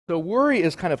So worry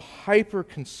is kind of hyper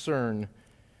concern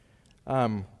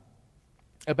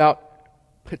about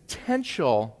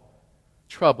potential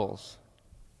troubles.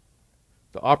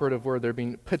 The operative word there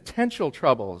being potential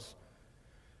troubles,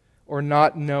 or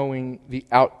not knowing the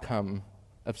outcome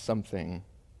of something.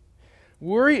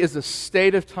 Worry is a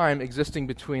state of time existing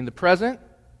between the present,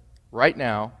 right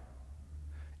now,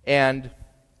 and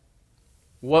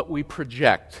what we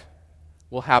project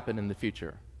will happen in the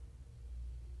future.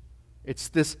 It's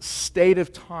this state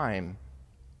of time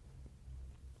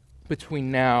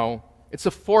between now. It's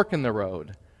a fork in the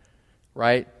road,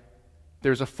 right?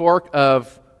 There's a fork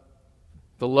of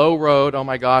the low road, oh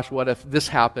my gosh, what if this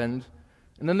happened?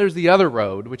 And then there's the other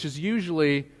road, which is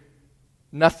usually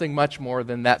nothing much more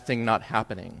than that thing not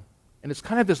happening. And it's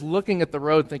kind of this looking at the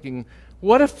road thinking,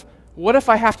 what if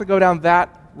I have to go down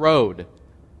that road?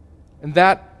 And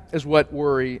that is what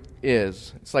worry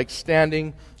is. It's like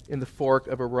standing in the fork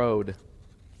of a road.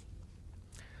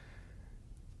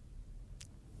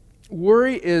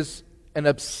 Worry is an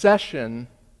obsession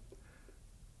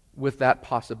with that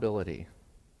possibility.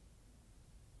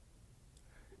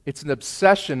 It's an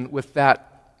obsession with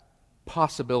that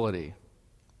possibility.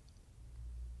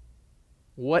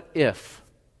 What if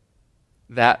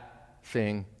that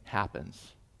thing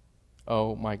happens?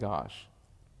 Oh my gosh.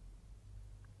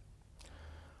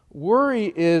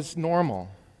 Worry is normal.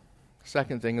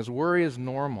 Second thing is worry is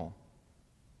normal.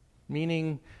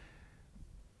 Meaning,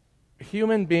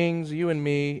 human beings, you and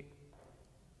me,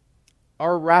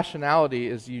 our rationality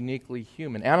is uniquely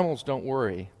human. Animals don't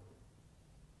worry.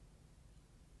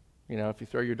 You know, if you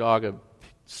throw your dog a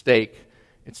steak,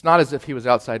 it's not as if he was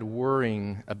outside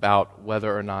worrying about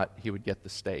whether or not he would get the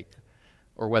steak,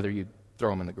 or whether you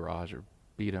throw him in the garage or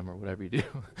beat him or whatever you do.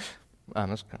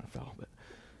 That's kind of foul, but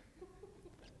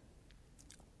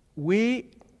we,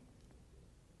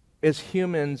 as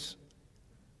humans,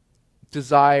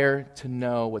 desire to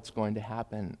know what's going to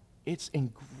happen. It's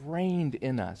ingrained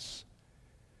in us.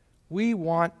 We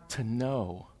want to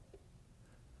know.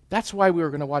 That's why we were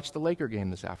going to watch the Laker game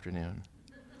this afternoon.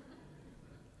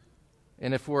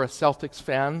 And if we're a Celtics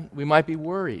fan, we might be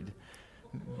worried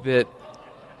that,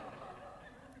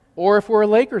 or if we're a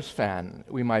Lakers fan,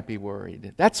 we might be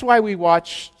worried. That's why we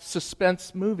watch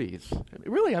suspense movies.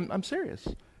 Really, I'm serious.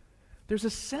 There's a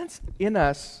sense in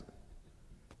us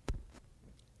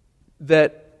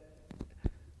that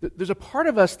there's a part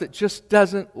of us that just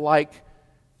doesn't like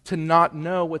to not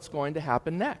know what's going to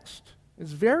happen next.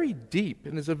 It's very deep,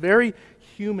 and it's a very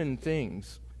human thing.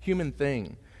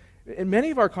 In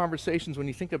many of our conversations, when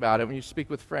you think about it, when you speak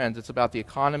with friends, it's about the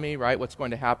economy, right? What's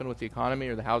going to happen with the economy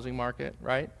or the housing market,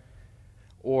 right?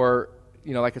 Or,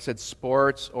 you know, like I said,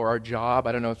 sports or our job.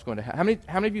 I don't know what's going to happen.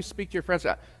 How many of you speak to your friends?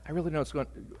 I don't know what's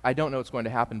going to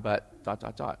happen, but ...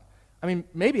 I mean,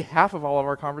 maybe half of all of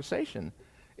our conversation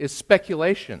is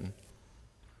speculation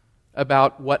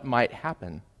about what might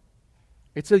happen.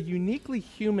 It's a uniquely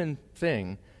human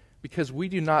thing because we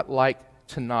do not like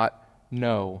to not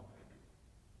know.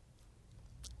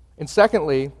 And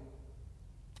secondly,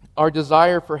 our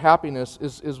desire for happiness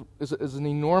is an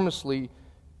enormously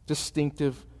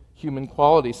distinctive human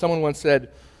quality. Someone once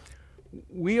said,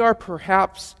 "We are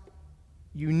perhaps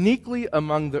uniquely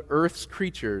among the earth's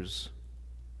creatures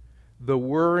the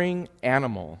worrying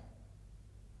animal.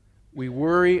 We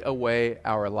worry away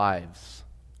our lives."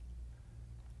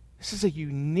 This is a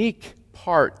unique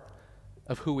part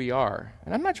of who we are.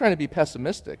 And I'm not trying to be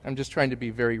pessimistic. I'm just trying to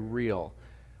be very real.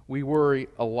 We worry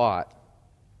a lot.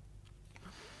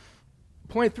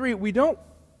 Point 3, we don't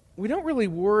really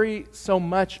worry so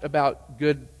much about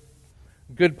good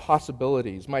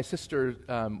possibilities. My sister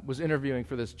was interviewing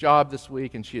for this job this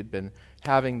week, and she had been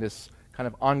having this kind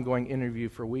of ongoing interview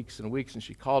for weeks and weeks, and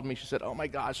she called me. She said, "Oh my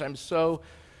gosh, I'm so..."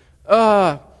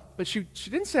 But she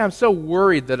didn't say, "I'm so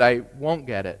worried that I won't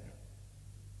get it."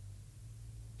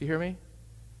 Do you hear me?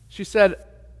 She said,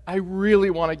 "I really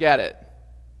want to get it."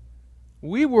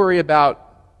 We worry about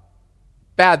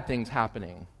bad things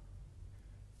happening.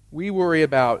 We worry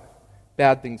about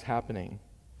bad things happening.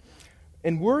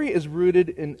 And worry is rooted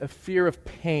in a fear of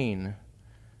pain.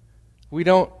 We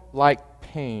don't like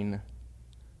pain,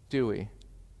 do we?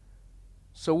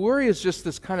 So worry is just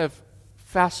this kind of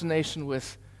fascination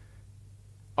with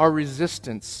our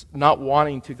resistance, not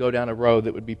wanting to go down a road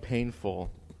that would be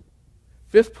painful.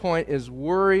 Fifth point is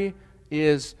worry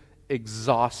is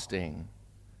exhausting.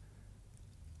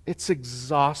 It's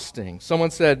exhausting. Someone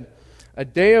said, "A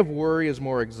day of worry is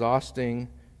more exhausting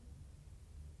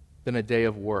than a day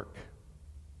of work."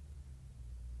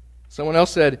 Someone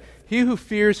else said, "He who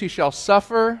fears he shall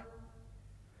suffer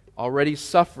already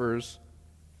suffers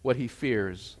what he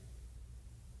fears."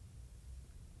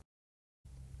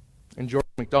 And George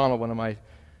MacDonald, one of my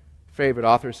favorite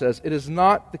authors, says, "It is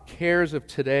not the cares of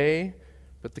today,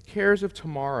 but the cares of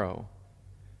tomorrow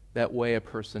that weigh a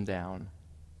person down."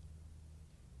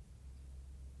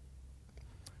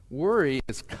 Worry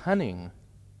is cunning.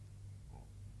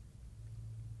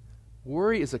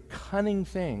 Worry is a cunning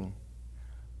thing.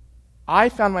 I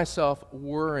found myself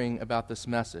worrying about this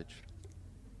message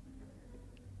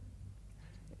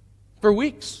for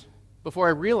weeks before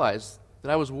I realized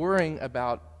that I was worrying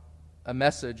about a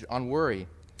message on worry.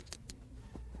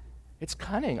 It's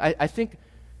cunning. I think,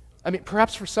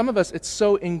 perhaps for some of us, it's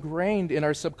so ingrained in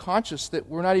our subconscious that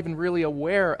we're not even really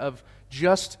aware of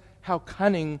just how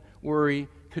cunning worry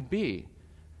could be.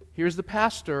 Here's the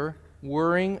pastor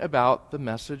worrying about the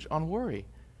message on worry.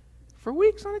 For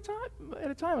weeks at a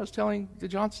time, I was telling the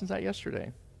Johnsons that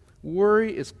yesterday.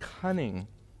 Worry is cunning.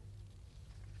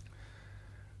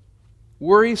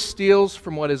 Worry steals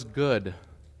from what is good.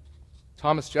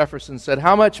 Thomas Jefferson said,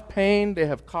 "How much pain they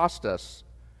have cost us,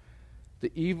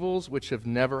 the evils which have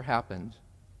never happened."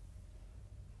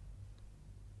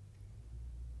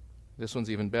 This one's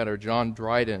even better. John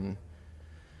Dryden,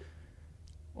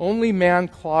 "Only man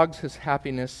clogs his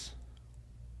happiness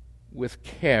with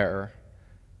care,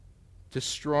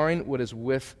 destroying what is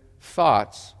with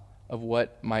thoughts of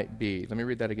what might be." Let me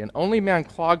read that again. "Only man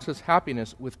clogs his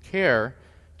happiness with care,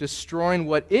 destroying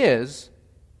what is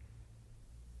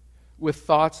with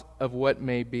thoughts of what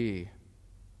may be."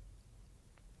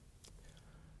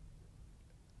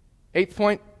 Eighth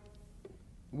point,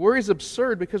 worry is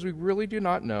absurd because we really do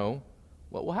not know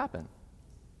what will happen.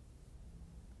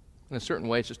 In a certain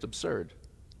way, it's just absurd.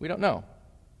 We don't know.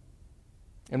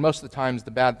 And most of the times,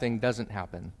 the bad thing doesn't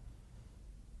happen.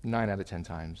 9 out of 10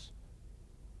 times.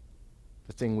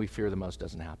 The thing we fear the most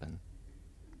doesn't happen.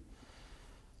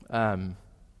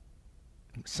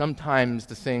 Sometimes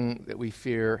the thing that we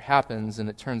fear happens and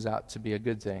it turns out to be a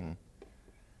good thing.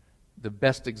 The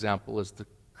best example is the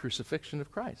crucifixion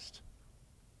of Christ.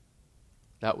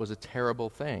 That was a terrible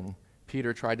thing.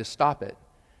 Peter tried to stop it,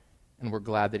 and we're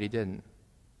glad that he didn't.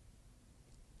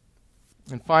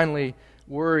 And finally,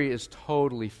 worry is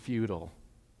totally futile.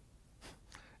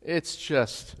 It's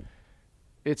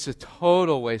a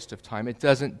total waste of time. It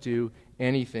doesn't do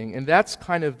anything. And that's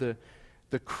kind of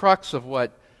the crux of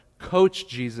what Coach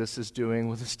Jesus is doing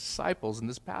with his disciples in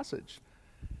this passage.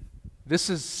 This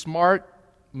is smart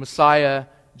Messiah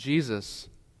Jesus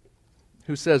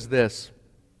who says this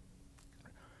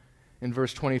in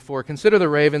verse 24, "Consider the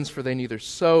ravens, for they neither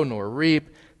sow nor reap.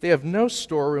 They have no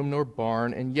storeroom nor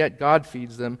barn, and yet God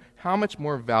feeds them. How much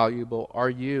more valuable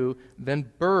are you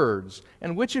than birds?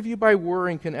 And which of you by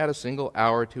worrying can add a single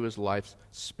hour to his life's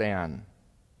span?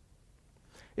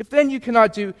 If then you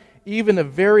cannot do even a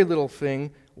very little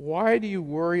thing, why do you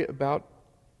worry about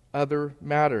other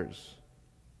matters?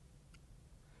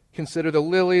 Consider the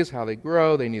lilies, how they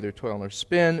grow. They neither toil nor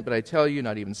spin. But I tell you,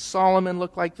 not even Solomon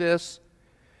looked like this.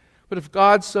 But if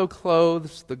God so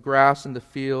clothes the grass in the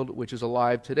field, which is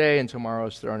alive today and tomorrow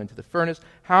is thrown into the furnace,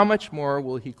 how much more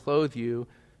will he clothe you,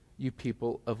 you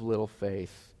people of little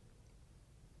faith?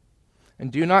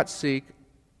 And do not seek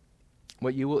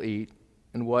what you will eat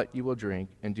and what you will drink,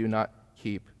 and do not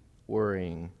keep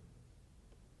worrying."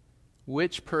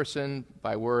 Which person,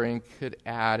 by worrying, could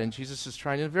add? And Jesus is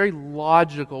trying in a very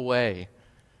logical way,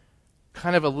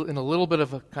 in a little bit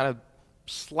of a kind of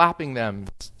slapping them,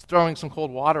 throwing some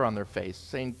cold water on their face,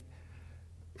 saying,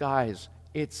 guys,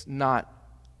 it's not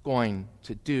going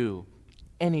to do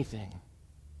anything.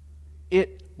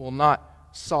 It will not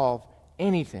solve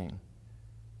anything.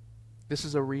 This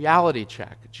is a reality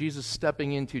check. Jesus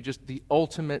stepping into just the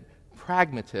ultimate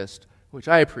pragmatist, which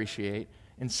I appreciate,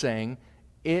 and saying,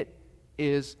 it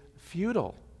is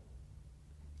futile.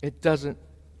 It doesn't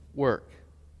work.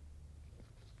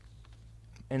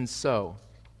 And so,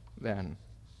 then,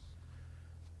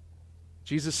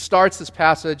 Jesus starts this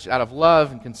passage out of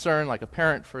love and concern, like a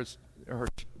parent for her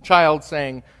child,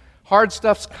 saying, hard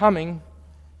stuff's coming.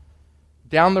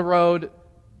 Down the road,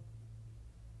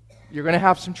 you're going to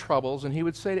have some troubles. And he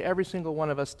would say to every single one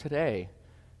of us today,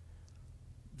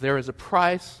 there is a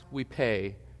price we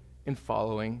pay in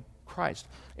following Christ.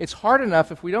 It's hard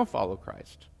enough if we don't follow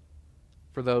Christ,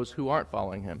 for those who aren't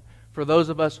following him. For those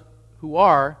of us who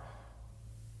are,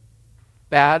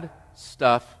 bad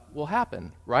stuff will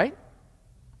happen, right?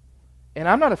 And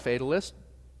I'm not a fatalist,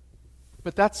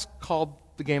 but that's called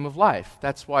the game of life.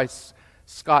 That's why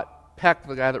Scott Peck,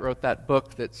 the guy that wrote that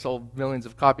book that sold millions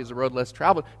of copies of Road Less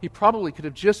Traveled, he probably could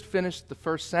have just finished the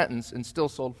first sentence and still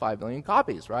sold 5 million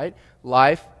copies, right?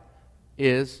 Life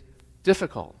is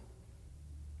difficult.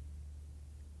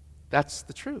 That's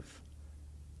the truth.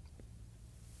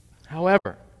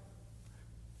 However,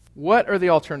 What are the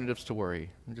alternatives to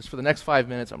worry? And just for the next 5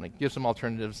 minutes, I'm going to give some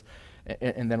alternatives,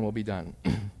 and then we'll be done.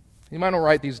 You might want to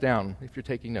write these down if you're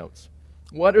taking notes.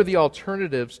 What are the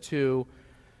alternatives to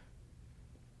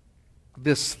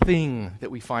this thing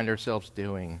that we find ourselves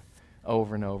doing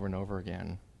over and over and over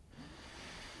again?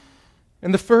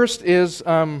 And the first is,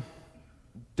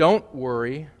 don't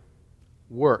worry,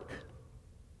 work.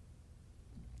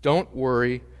 Don't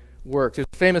worry, work. There's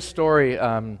a famous story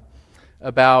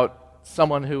about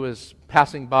someone who was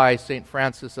passing by St.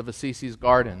 Francis of Assisi's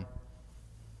garden.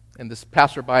 And this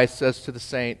passerby says to the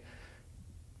saint,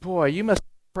 "Boy, you must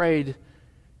have prayed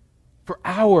for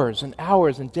hours and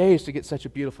hours and days to get such a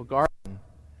beautiful garden."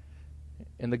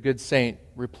 And the good saint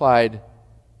replied,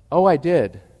 "Oh, I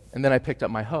did. And then I picked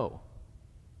up my hoe."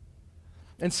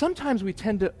 And sometimes we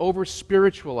tend to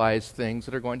over-spiritualize things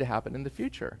that are going to happen in the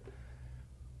future,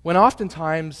 when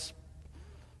oftentimes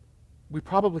we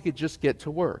probably could just get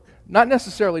to work. Not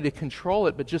necessarily to control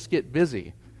it, but just get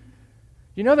busy.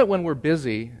 You know that when we're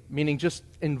busy, meaning just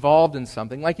involved in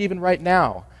something, like even right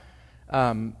now,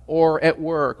 or at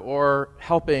work, or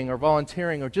helping, or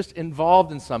volunteering, or just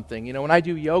involved in something. You know, when I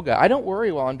do yoga, I don't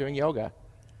worry while I'm doing yoga,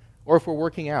 or if we're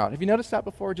working out. Have you noticed that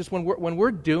before? Just when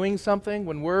we're doing something,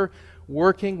 when we're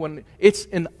working, when it's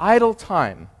an idle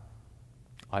time.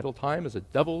 Idle time is a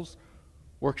devil's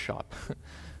workshop.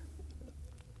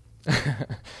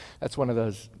 That's one of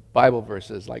those Bible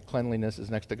verses, like cleanliness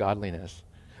is next to godliness.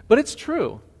 But it's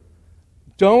true.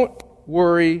 Don't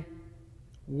worry,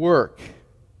 work.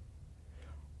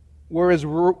 Whereas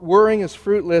worrying is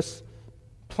fruitless,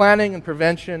 planning and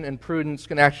prevention and prudence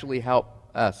can actually help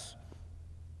us.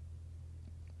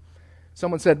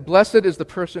 Someone said, "Blessed is the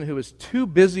person who is too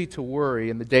busy to worry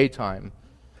in the daytime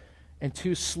and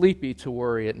too sleepy to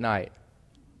worry at night."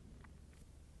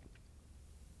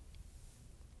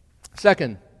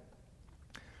 Second,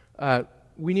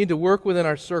 we need to work within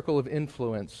our circle of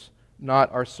influence,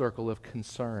 not our circle of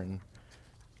concern.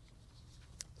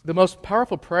 The most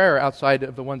powerful prayer outside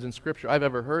of the ones in Scripture I've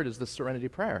ever heard is the Serenity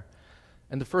Prayer.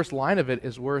 And the first line of it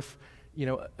is worth,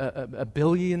 $1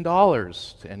 billion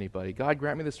to anybody. God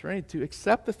grant me the serenity to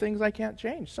accept the things I can't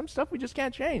change. Some stuff we just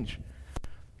can't change.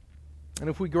 And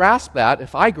if we grasp that,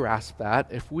 if I grasp that,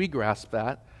 if we grasp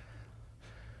that,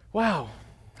 wow,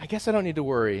 I guess I don't need to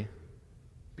worry,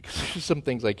 because there's some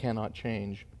things I cannot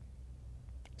change.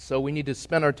 So we need to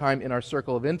spend our time in our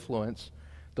circle of influence,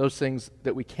 those things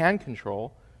that we can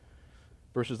control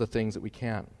versus the things that we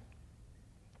can't.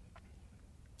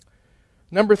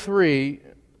 Number 3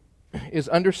 is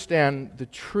understand the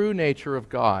true nature of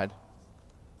God.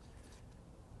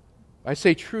 I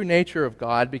say true nature of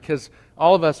God because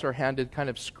all of us are handed kind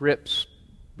of scripts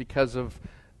because of,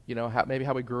 maybe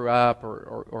how we grew up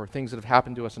or things that have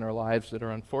happened to us in our lives that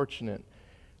are unfortunate.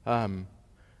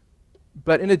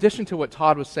 But in addition to what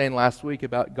Todd was saying last week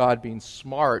about God being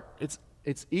smart,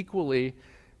 it's equally,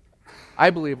 I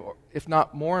believe, if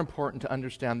not more important to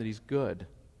understand that He's good.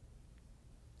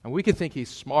 And we can think He's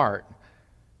smart,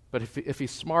 but if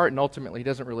He's smart and ultimately He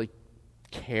doesn't really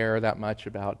care that much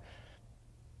about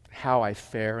how I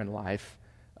fare in life,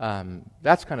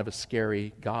 that's kind of a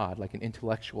scary God, like an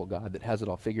intellectual God that has it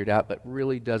all figured out but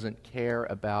really doesn't care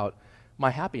about my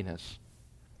happiness.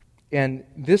 And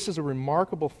this is a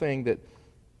remarkable thing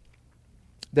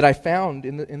that I found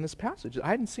in this passage that I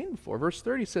hadn't seen before. Verse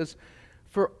 30 says,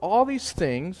 "For all these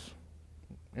things,"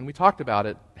 and we talked about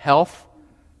it, health,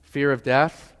 fear of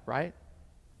death, right?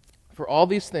 "For all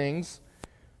these things,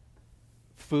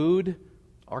 food,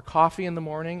 our coffee in the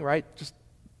morning, right? Just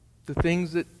the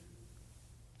things that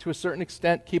to a certain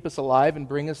extent keep us alive and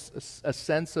bring us a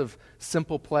sense of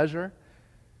simple pleasure.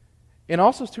 And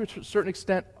also to a certain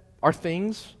extent are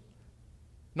things,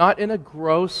 not in a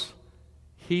gross,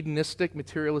 hedonistic,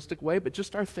 materialistic way, but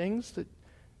just are things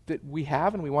that we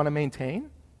have and we want to maintain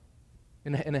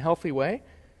in a healthy way.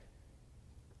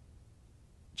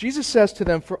 Jesus says to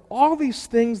them, "For all these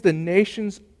things the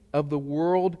nations of the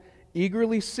world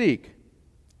eagerly seek,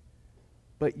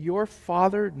 but your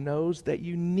Father knows that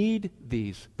you need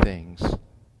these things."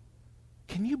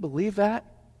 Can you believe that?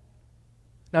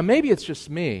 Now maybe it's just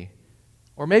me,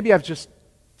 or maybe I've just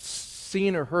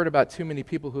seen or heard about too many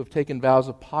people who have taken vows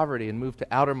of poverty and moved to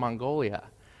outer Mongolia.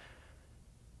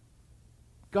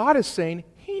 God is saying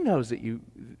He knows that you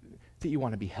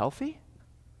want to be healthy.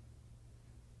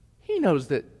 He knows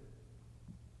that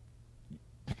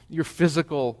your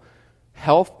physical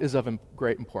health is of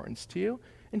great importance to you.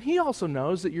 And He also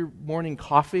knows that your morning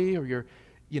coffee or your,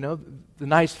 the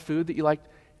nice food that you like,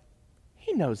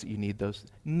 He knows that you need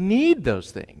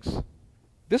those things.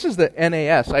 This is the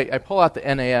NAS. I pull out the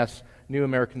NAS, New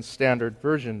American Standard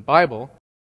Version Bible.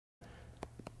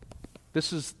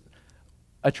 This is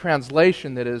a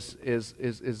translation that is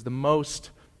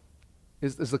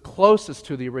the closest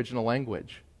to the original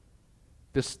language.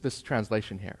 This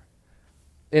translation here.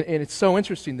 And it's so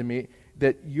interesting to me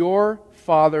that your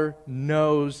Father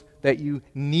knows that you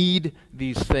need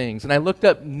these things. And I looked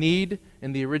up need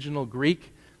in the original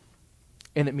Greek,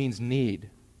 and it means need.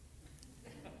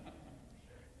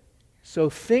 So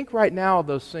think right now of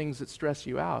those things that stress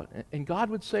you out. And God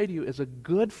would say to you, as a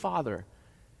good Father,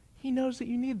 He knows that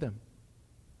you need them.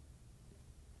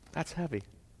 That's heavy.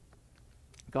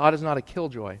 God is not a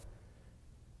killjoy.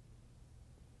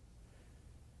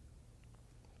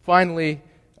 Finally,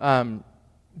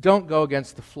 don't go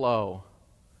against the flow.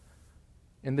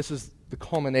 And this is the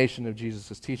culmination of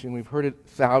Jesus' teaching. We've heard it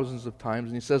thousands of times.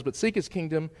 And He says, but seek His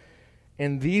kingdom,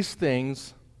 and these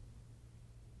things,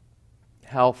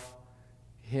 health,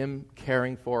 Him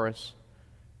caring for us,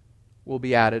 will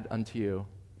be added unto you.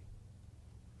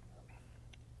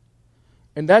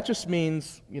 And that just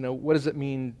means, what does it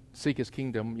mean, seek His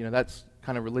kingdom? That's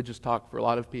kind of religious talk for a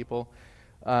lot of people.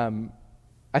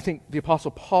 I think the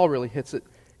Apostle Paul really hits it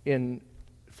in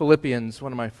Philippians,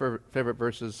 one of my favorite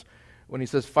verses, when he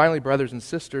says, finally, brothers and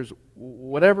sisters,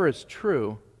 whatever is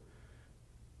true,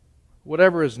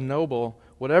 whatever is noble,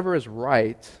 whatever is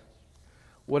right,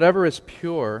 whatever is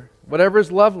pure, whatever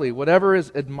is lovely, whatever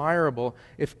is admirable,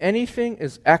 if anything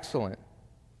is excellent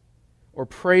or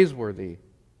praiseworthy,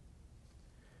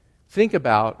 think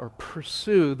about or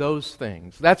pursue those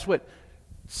things. That's what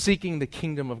seeking the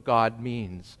kingdom of God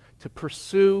means, to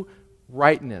pursue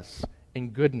rightness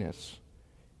and goodness,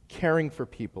 caring for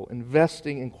people,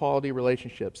 investing in quality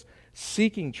relationships,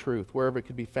 seeking truth wherever it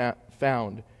could be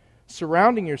found,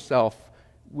 surrounding yourself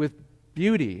with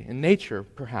beauty and nature,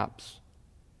 perhaps,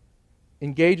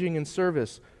 engaging in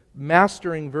service,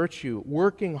 mastering virtue,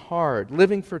 working hard,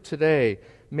 living for today,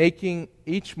 making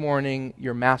each morning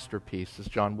your masterpiece, as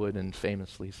John Wooden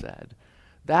famously said.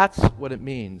 That's what it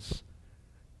means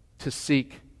to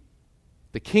seek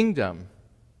the kingdom,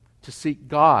 to seek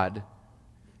God.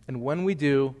 And when we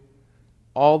do,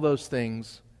 all those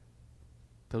things,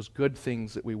 those good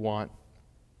things that we want,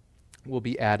 will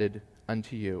be added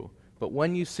unto you. But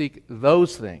when you seek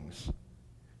those things,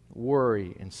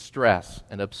 worry and stress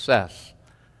and obsess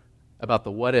about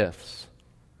the what-ifs,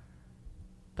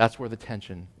 that's where the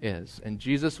tension is. And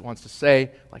Jesus wants to say,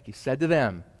 like He said to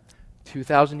them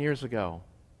 2,000 years ago,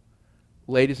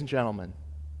 ladies and gentlemen,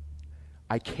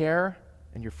 I care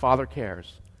and your Father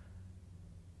cares.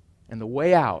 And the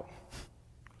way out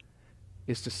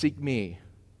is to seek me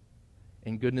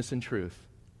in goodness and truth,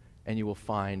 and you will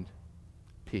find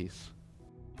peace.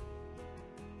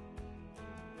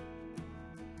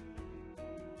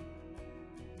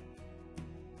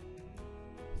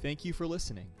 Thank you for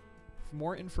listening. For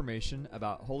more information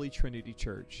about Holy Trinity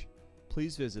Church,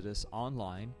 please visit us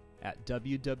online at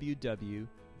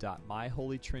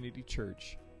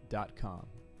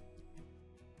www.myholytrinitychurch.com.